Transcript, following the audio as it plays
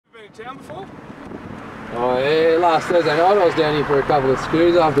town before? Oh yeah, last Thursday night I was down here for a couple of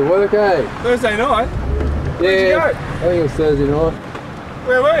screws after work, eh? Thursday night? Where'd you go? I think it was Thursday night.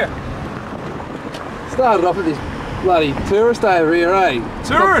 Where were you? Started off at this bloody tourist over here, eh?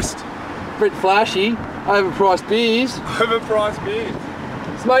 Tourist? Bit flashy, overpriced beers. Overpriced beers.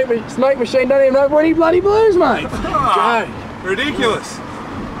 Smoke machine don't even know any bloody blues, mate. Ah, ridiculous.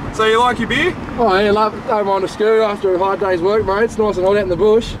 So you like your beer? Oh yeah, don't mind a screw after a hard day's work, mate. It's nice and hot out in the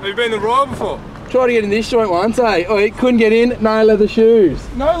bush. Have you been to the Royal before? Tried to get in this joint once, eh? Oh, it couldn't get in, no leather shoes.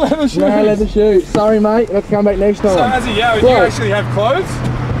 No leather shoes? No leather shoes. Sorry, mate. Let's come back next time. So as a Yowie, do you actually have clothes?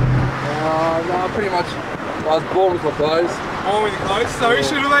 No, pretty much. I was born with my clothes. Born with your clothes? So he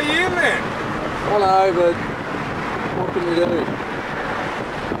should have let you in then. I know, but what can we do?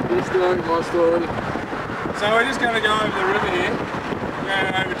 This story, my story. So we're just going to go over the river here. We're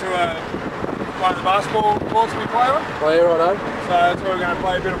going over to one of the basketball courts we play on. Oh yeah, righto. So that's where we're going to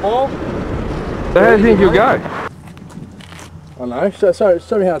play a bit of ball. So how do you think you'll go? I know. So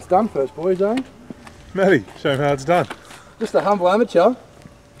show me how it's done first, boys, eh? Matty, show me how it's done. Just a humble amateur.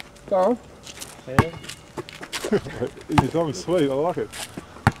 Go on. Yeah. Your dog is sweet, I like it.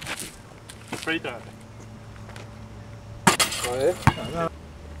 Free dog. Oh yeah? No.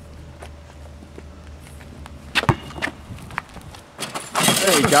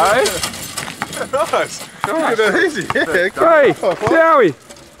 There you go. Nice. Look at that easy. Yeah, Hey, Yowie.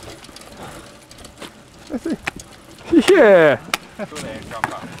 Yeah.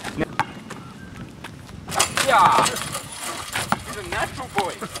 Yeah. He's a natural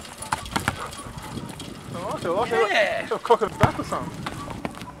boy. I like it. Yeah. I'll cock it back or something.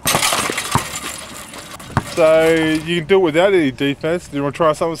 So you can do it without any defense. Do you want to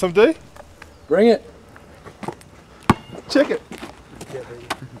try something with some D? Bring it. Check it.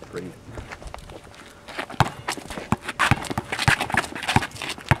 Bring it.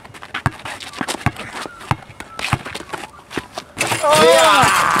 Oh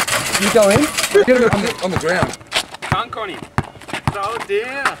yeah! You go in. Get it on the ground. Dunk on him. Throw it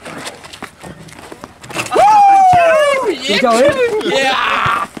down. Woo! You go in.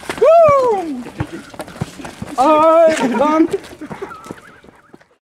 Yeah! Woo! I'm pumped.